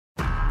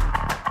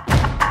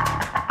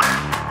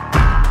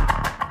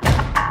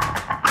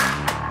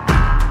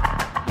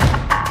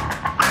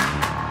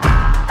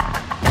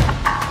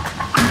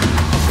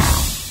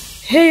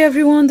Hey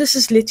everyone, this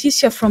is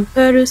Laetitia from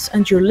Paris,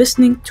 and you're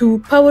listening to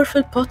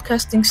Powerful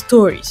Podcasting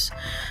Stories,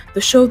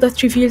 the show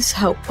that reveals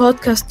how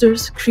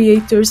podcasters,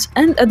 creators,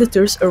 and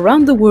editors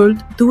around the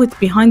world do it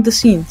behind the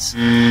scenes,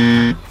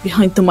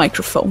 behind the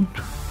microphone.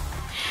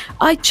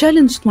 I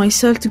challenged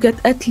myself to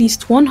get at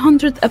least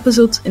 100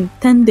 episodes in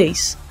 10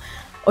 days.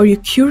 Are you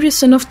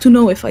curious enough to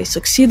know if I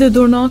succeeded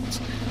or not?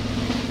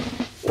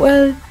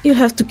 Well, you'll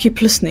have to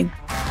keep listening.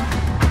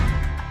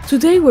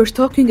 Today we're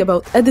talking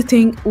about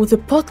editing with a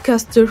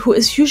podcaster who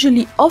is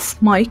usually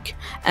off mic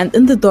and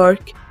in the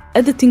dark,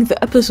 editing the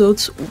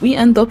episodes we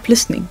end up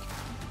listening.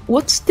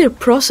 What's their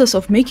process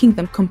of making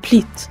them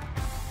complete?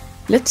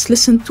 Let's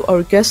listen to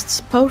our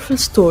guest's powerful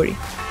story.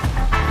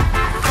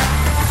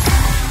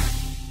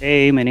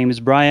 Hey, my name is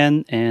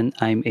Bryan and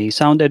I'm a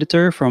sound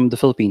editor from the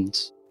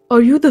Philippines.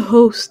 Are you the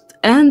host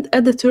and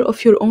editor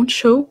of your own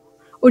show?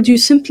 Or do you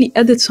simply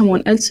edit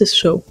someone else's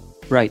show?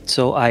 Right,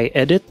 so I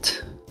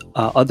edit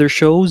other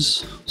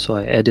shows, so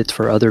I edit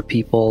for other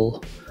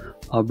people,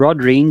 a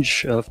broad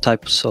range of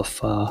types of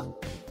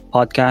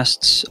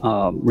podcasts,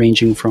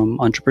 ranging from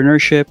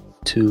entrepreneurship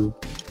to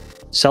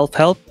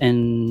self-help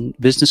and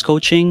business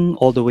coaching,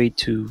 all the way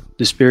to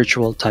the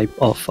spiritual type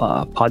of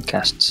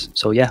podcasts.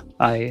 So yeah,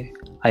 I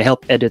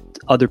help edit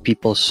other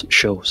people's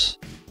shows.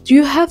 Do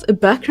you have a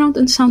background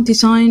in sound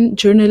design,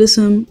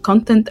 journalism,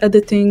 content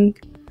editing?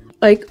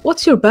 Like,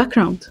 what's your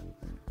background?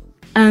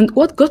 And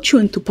what got you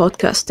into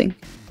podcasting?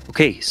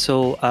 Okay,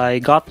 so I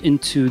got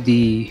into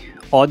the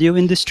audio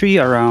industry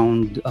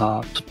around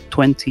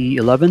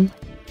 2011.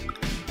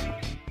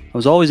 I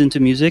was always into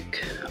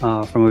music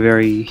from a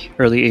very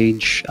early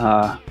age,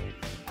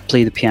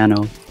 play the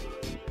piano.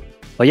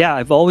 But yeah,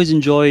 I've always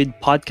enjoyed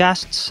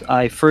podcasts.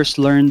 I first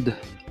learned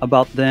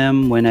about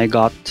them when I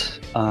got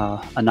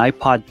an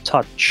iPod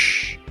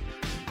Touch.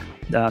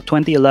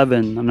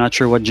 2011, I'm not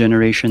sure what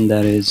generation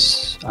that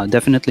is.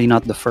 Definitely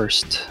not the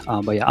first.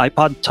 But yeah,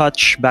 iPod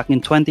Touch back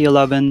in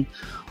 2011.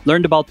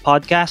 Learned about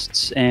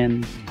podcasts,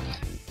 and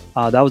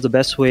that was the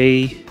best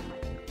way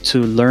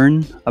to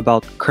learn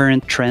about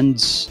current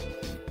trends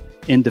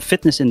in the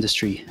fitness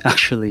industry,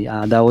 actually.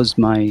 That was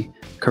my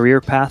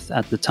career path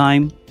at the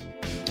time.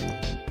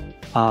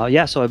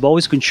 So I've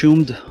always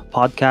consumed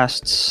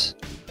podcasts,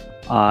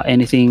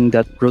 anything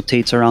that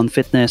rotates around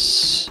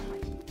fitness,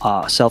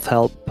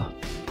 self-help,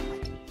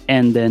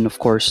 and then, of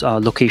course,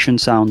 location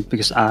sound,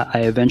 because I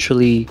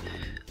eventually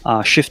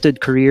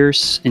shifted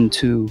careers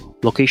into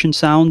location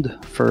sound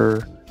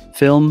for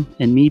film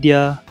and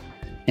media,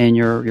 and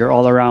you're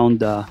all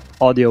around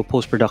audio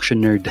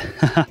post-production nerd.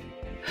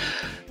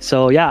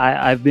 So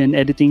yeah, I've been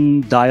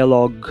editing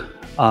dialogue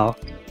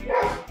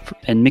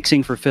and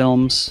mixing for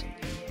films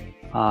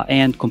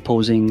and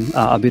composing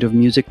a bit of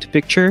music to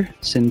picture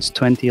since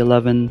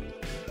 2011.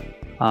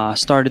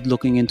 Started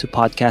looking into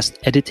podcast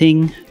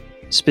editing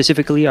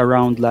specifically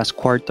around last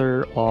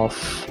quarter of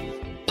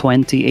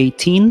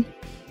 2018.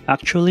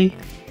 Actually,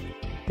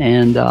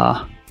 and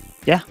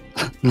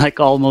like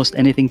almost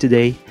anything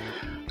today,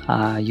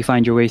 you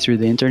find your way through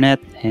the internet,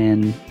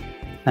 and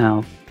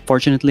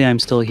fortunately I'm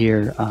still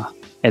here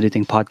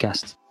editing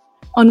podcasts.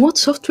 On what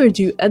software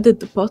do you edit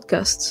the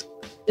podcasts?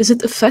 Is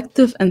it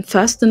effective and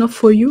fast enough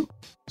for you?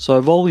 So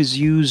I've always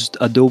used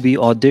Adobe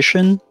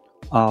Audition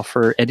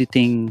for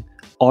editing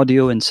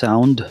audio and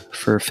sound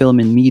for film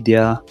and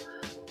media,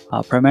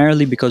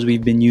 primarily because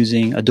we've been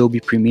using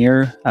Adobe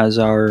Premiere as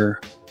our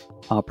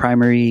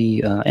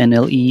primary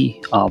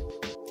NLE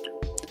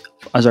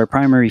as our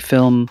primary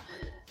film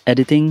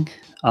editing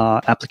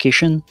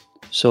application.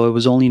 So it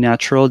was only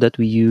natural that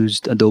we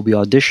used Adobe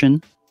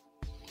Audition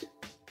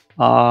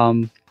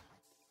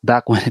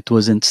back when it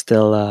wasn't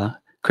still a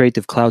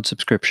Creative Cloud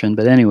subscription.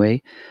 But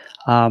anyway,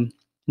 in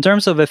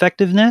terms of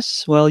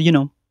effectiveness, well,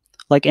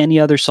 like any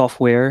other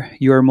software,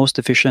 you are most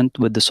efficient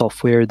with the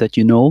software that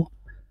you know.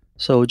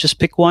 So just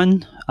pick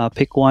one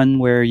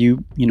where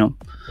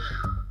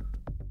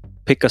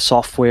pick a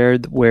software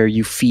where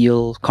you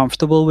feel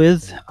comfortable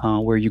with,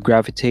 where you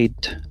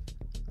gravitate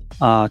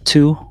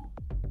to,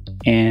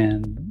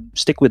 and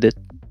stick with it,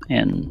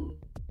 and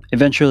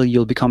eventually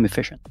you'll become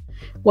efficient.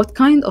 What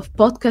kind of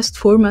podcast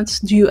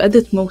formats do you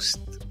edit most?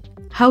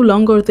 How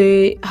long are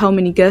they? How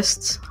many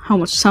guests? How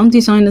much sound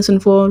design is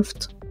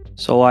involved?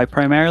 So I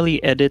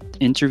primarily edit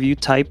interview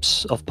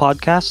types of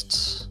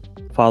podcasts,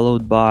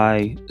 followed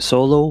by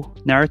solo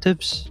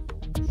narratives.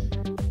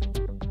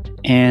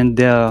 And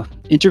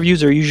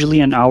interviews are usually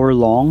an hour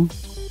long.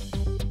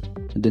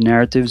 The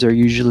narratives are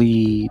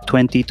usually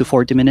 20 to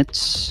 40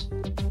 minutes.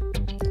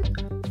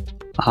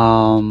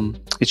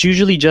 It's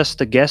usually just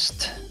the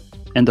guest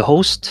and the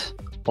host.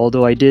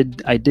 Although I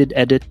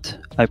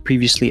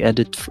previously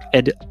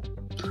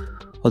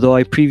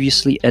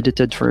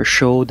edited for a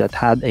show that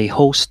had a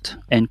host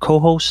and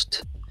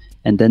co-host,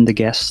 and then the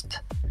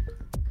guest.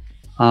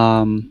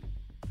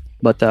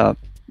 But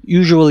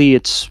usually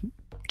it's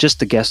just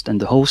the guest and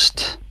the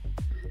host.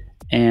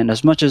 And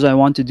as much as I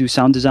want to do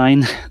sound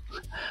design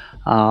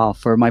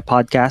for my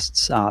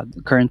podcasts,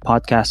 the current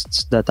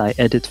podcasts that I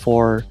edit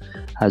for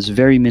has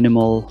very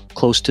minimal,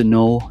 close to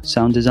no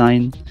sound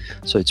design.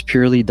 So it's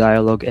purely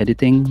dialogue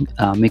editing,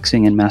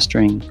 mixing and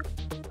mastering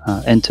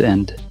end to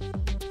end.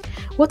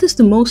 What is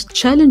the most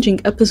challenging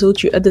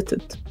episode you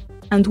edited,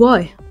 and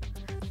why?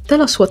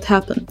 Tell us what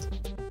happened.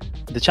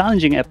 The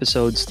challenging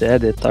episodes to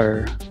edit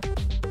are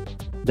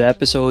the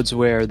episodes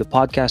where the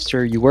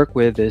podcaster you work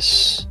with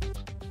is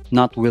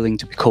not willing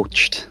to be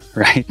coached,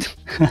 right?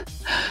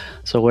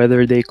 So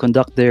whether they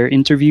conduct their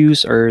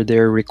interviews or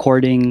their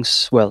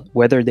recordings,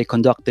 whether they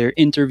conduct their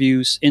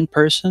interviews in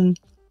person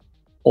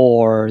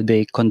or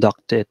they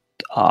conduct it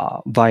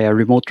via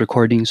remote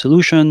recording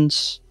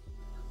solutions,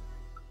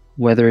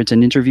 whether it's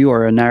an interview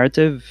or a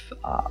narrative,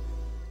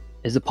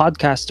 is the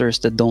podcasters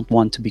that don't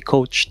want to be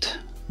coached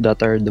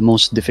that are the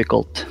most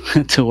difficult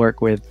to work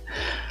with.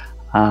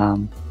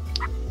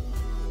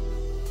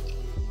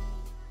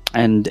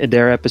 And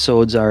their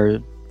episodes are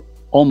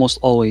almost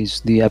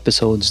always the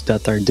episodes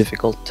that are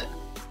difficult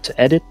to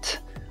edit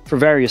for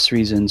various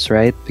reasons,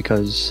 right?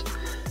 Because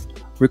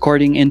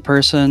recording in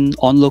person,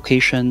 on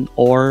location,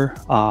 or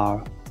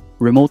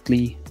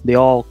remotely, they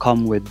all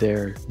come with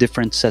their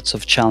different sets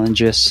of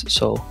challenges.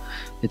 So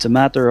it's a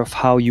matter of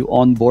how you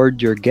onboard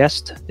your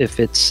guest. If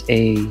it's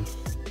an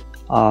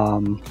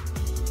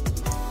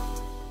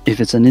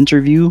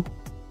interview,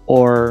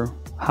 or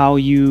how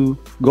you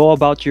go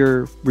about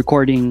your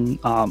recording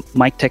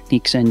mic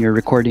techniques and your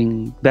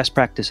recording best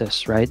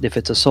practices, right? If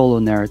it's a solo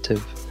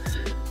narrative.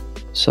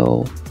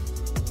 So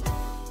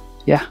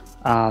yeah,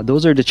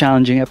 those are the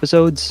challenging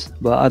episodes.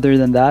 But other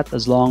than that,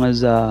 as long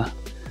as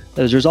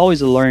there's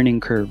always a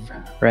learning curve,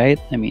 right?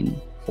 I mean,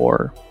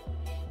 for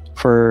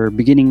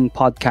beginning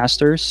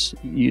podcasters,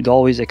 you'd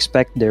always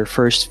expect their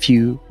first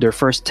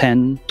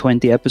 10,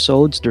 20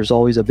 episodes, there's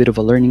always a bit of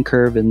a learning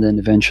curve, and then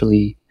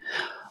eventually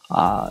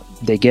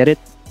they get it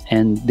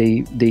and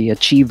they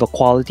achieve a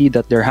quality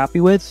that they're happy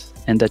with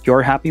and that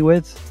you're happy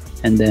with,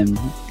 and then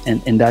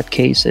in that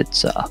case,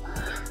 it's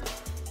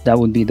that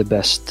would be the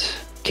best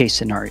case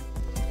scenario.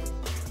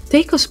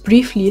 Take us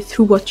briefly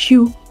through what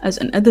you, as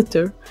an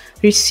editor,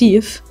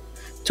 receive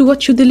to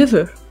what you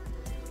deliver,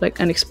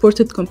 like an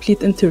exported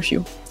complete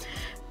interview.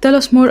 Tell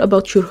us more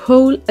about your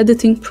whole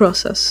editing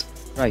process.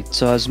 Right,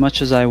 so as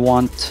much as I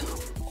want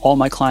all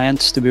my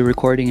clients to be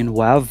recording in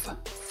WAV,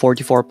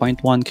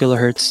 44.1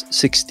 kilohertz,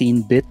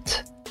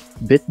 16-bit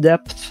bit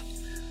depth,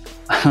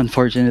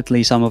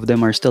 unfortunately, some of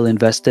them are still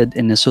invested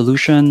in a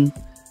solution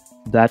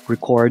that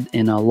record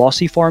in a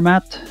lossy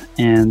format.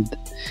 And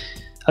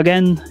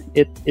again,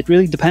 it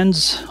really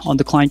depends on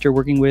the client you're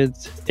working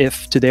with.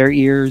 If to their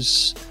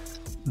ears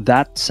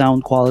that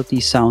sound quality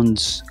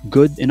sounds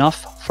good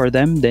enough for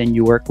them, then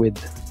you work with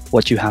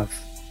what you have,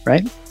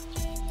 right?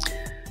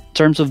 In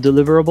terms of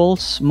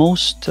deliverables,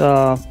 most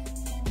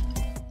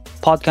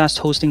podcast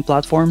hosting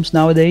platforms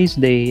nowadays,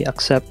 they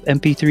accept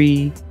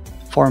MP3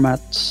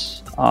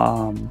 formats,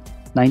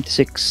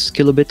 96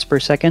 kilobits per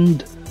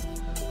second,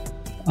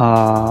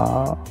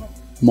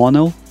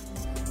 mono.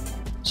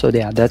 So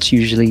yeah, that's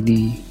usually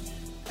the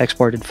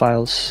exported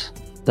files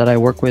that I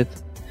work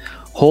with.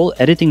 Whole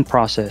editing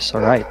process,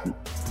 all right.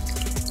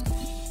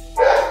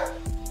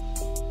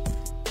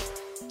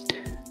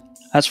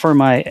 As for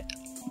my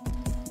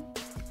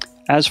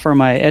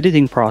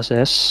editing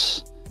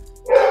process,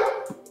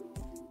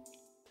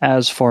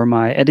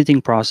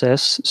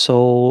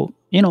 so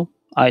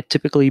I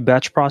typically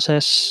batch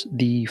process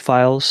the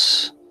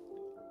files.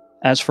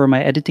 As for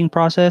my editing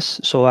process,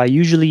 so I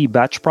usually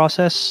batch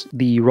process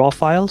the raw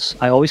files.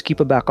 I always keep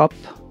a backup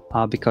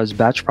because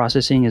batch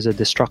processing is a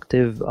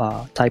destructive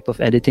type of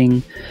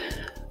editing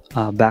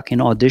back in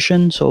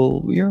Audition.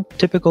 So your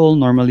typical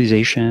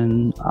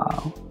normalization,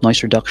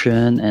 noise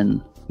reduction,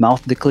 and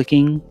mouth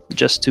declicking,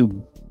 just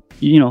to,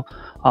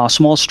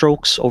 small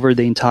strokes over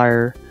the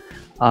entire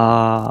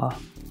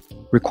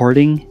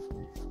recording.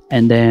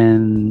 And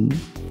then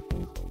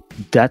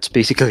that's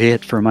basically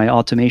it for my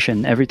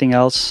automation. Everything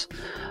else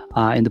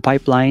in the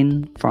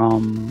pipeline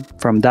from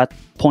that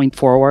point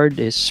forward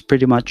is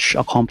pretty much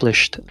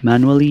accomplished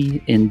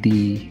manually in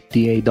the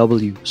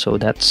DAW. So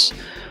that's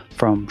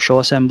from show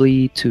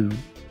assembly to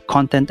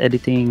content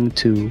editing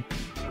to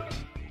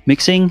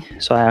mixing.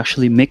 So I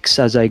actually mix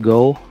as I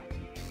go,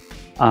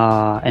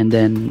 and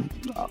then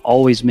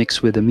always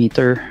mix with a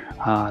meter,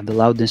 the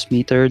loudness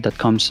meter that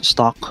comes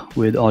stock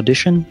with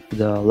Audition,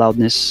 the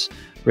loudness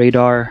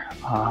radar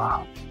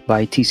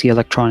by TC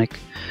Electronic.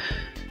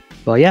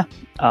 But yeah,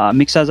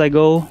 mix as I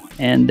go,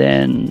 and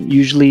then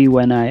usually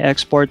when I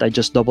export, I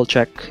just double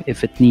check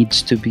if it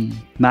needs to be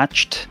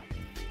matched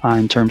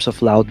in terms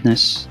of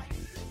loudness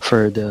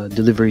for the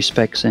delivery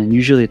specs, and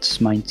usually it's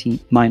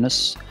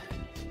minus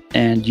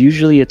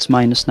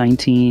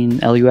 19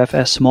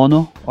 LUFS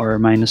mono or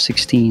minus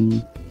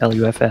 16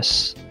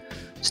 LUFS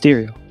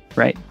stereo,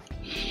 right?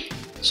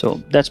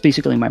 So that's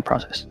basically my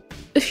process.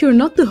 If you're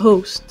not the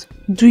host,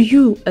 do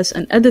you, as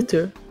an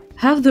editor,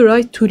 have the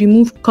right to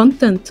remove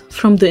content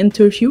from the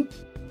interview?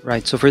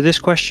 Right, so for this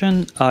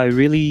question, it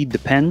really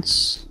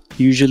depends.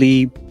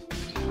 Usually,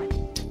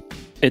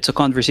 it's a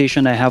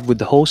conversation I have with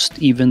the host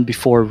even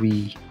before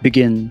we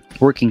begin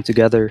working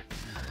together.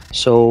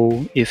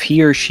 So if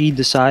he or she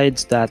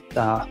decides that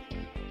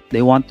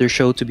they want their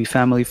show to be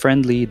family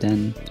friendly,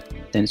 then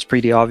it's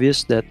pretty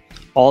obvious that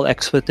all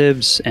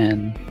expletives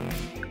and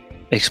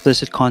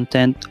explicit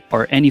content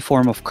or any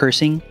form of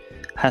cursing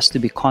has to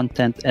be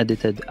content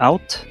edited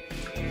out.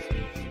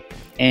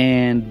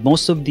 And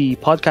most of the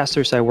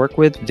podcasters I work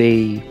with,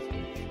 they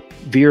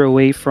veer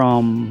away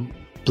from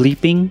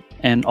bleeping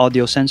and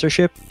audio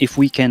censorship if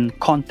we can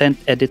content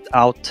edit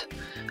out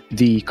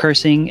the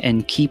cursing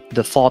and keep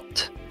the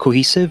thought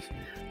cohesive.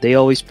 They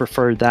always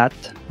prefer that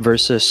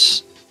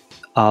versus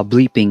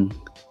bleeping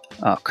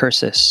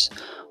curses.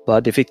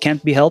 But if it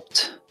can't be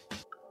helped,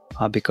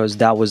 because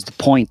that was the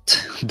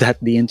point that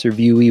the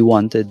interviewee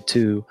wanted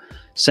to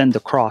send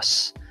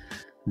across,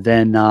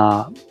 then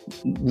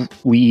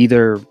we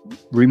either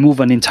remove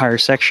an entire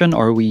section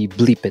or we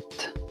bleep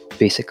it,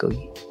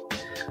 basically.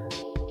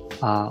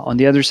 On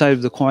the other side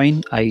of the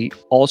coin, I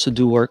also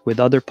do work with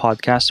other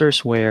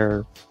podcasters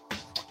where,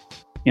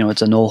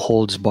 it's a no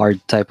holds barred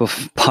type of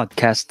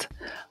podcast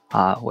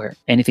where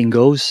anything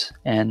goes.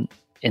 And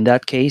in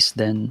that case,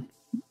 then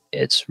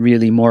it's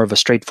really more of a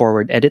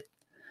straightforward edit.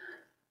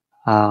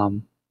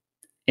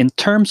 In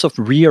terms of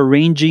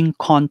rearranging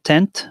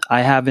content,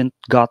 I haven't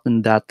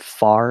gotten that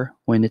far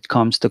when it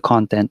comes to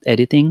content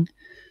editing.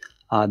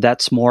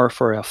 That's more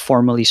for a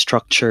formally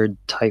structured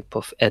type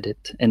of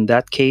edit. In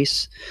that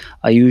case,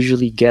 I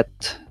usually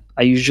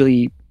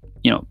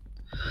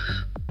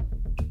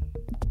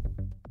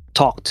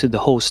talk to the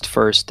host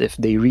first if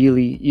they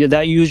really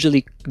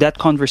that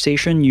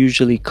conversation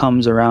usually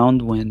comes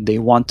around when they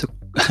want to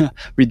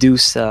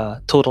reduce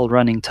total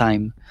running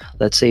time.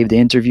 Let's say if the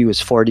interview is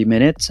 40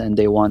 minutes and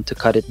they want to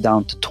cut it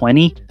down to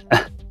 20,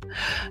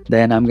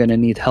 then I'm gonna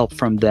need help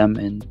from them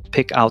and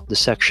pick out the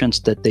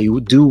sections that they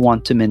do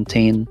want to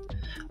maintain.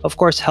 Of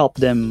course, help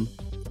them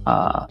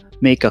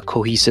make a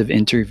cohesive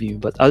interview.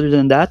 But other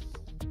than that,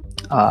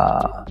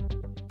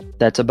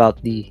 that's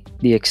about the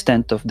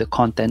extent of the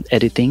content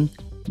editing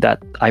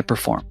that I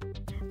perform.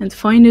 And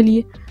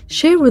finally,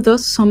 share with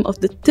us some of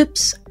the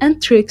tips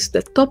and tricks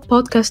that top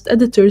podcast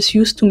editors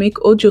use to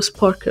make audio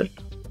sparkle.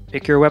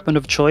 Pick your weapon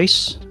of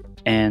choice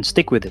and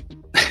stick with it.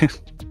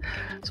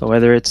 So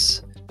whether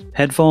it's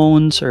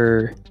headphones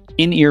or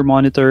in-ear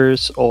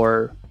monitors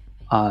or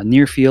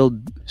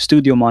near-field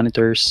studio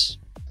monitors,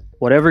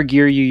 whatever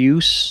gear you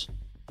use,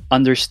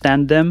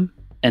 understand them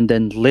and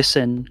then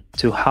listen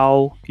to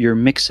how your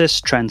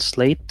mixes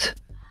translate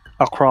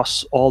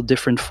across all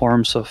different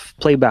forms of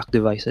playback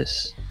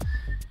devices.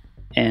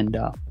 And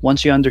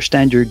once you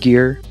understand your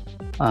gear,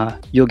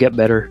 you'll get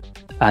better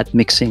at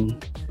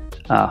mixing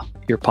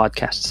your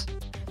podcasts.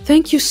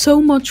 Thank you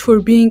so much for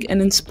being an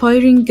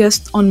inspiring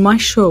guest on my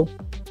show.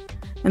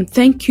 And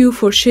thank you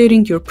for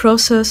sharing your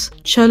process,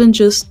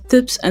 challenges,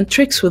 tips, and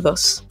tricks with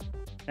us.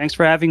 Thanks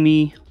for having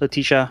me,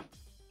 Leticia.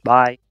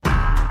 Bye.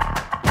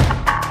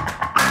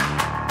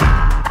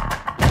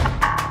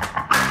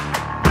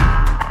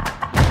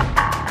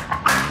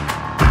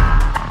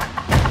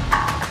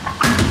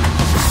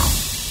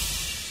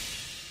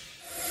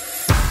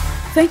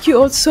 Thank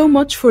you all so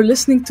much for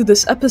listening to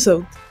this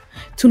episode.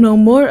 To know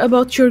more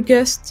about your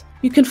guest,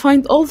 you can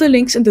find all the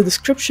links in the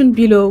description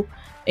below,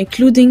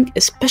 including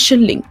a special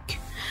link.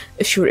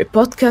 If you're a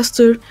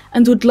podcaster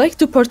and would like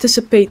to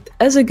participate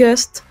as a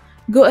guest,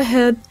 go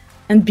ahead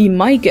and be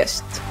my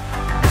guest.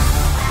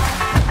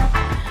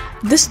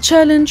 This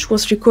challenge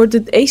was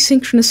recorded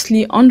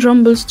asynchronously on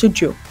Rumble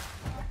Studio.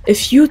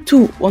 If you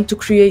too want to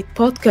create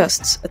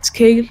podcasts at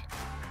scale,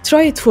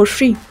 try it for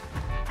free.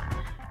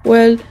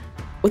 Well,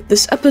 with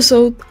this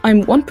episode,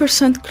 I'm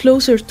 1%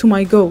 closer to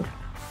my goal.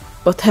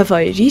 But have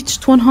I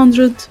reached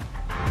 100?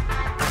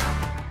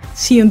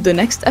 See you in the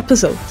next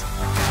episode.